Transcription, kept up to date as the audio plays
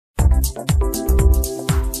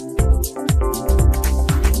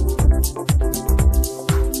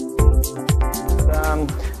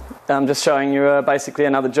I'm just showing you basically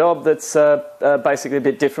another job that's basically a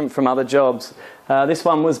bit different from other jobs. This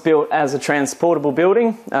one was built as a transportable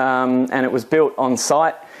building, and it was built on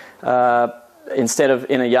site instead of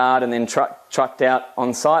in a yard and then trucked out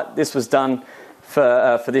on site. This was done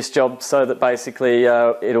for this job so that basically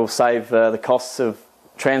it'll save the costs of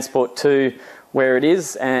transport to where it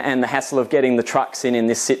is and the hassle of getting the trucks in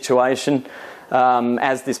this situation,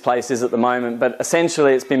 as this place is at the moment. But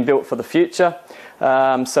essentially it's been built for the future,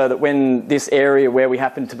 so that when this area where we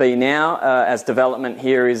happen to be now, as development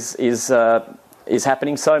here is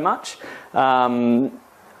happening so much, down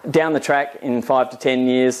the track in 5 to 10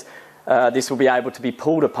 years, this will be able to be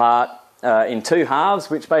pulled apart in two halves,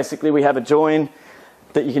 which basically we have a join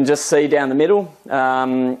that you can just see down the middle,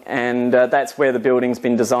 and that's where the building's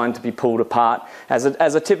been designed to be pulled apart as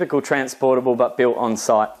a typical transportable but built on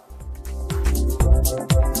site.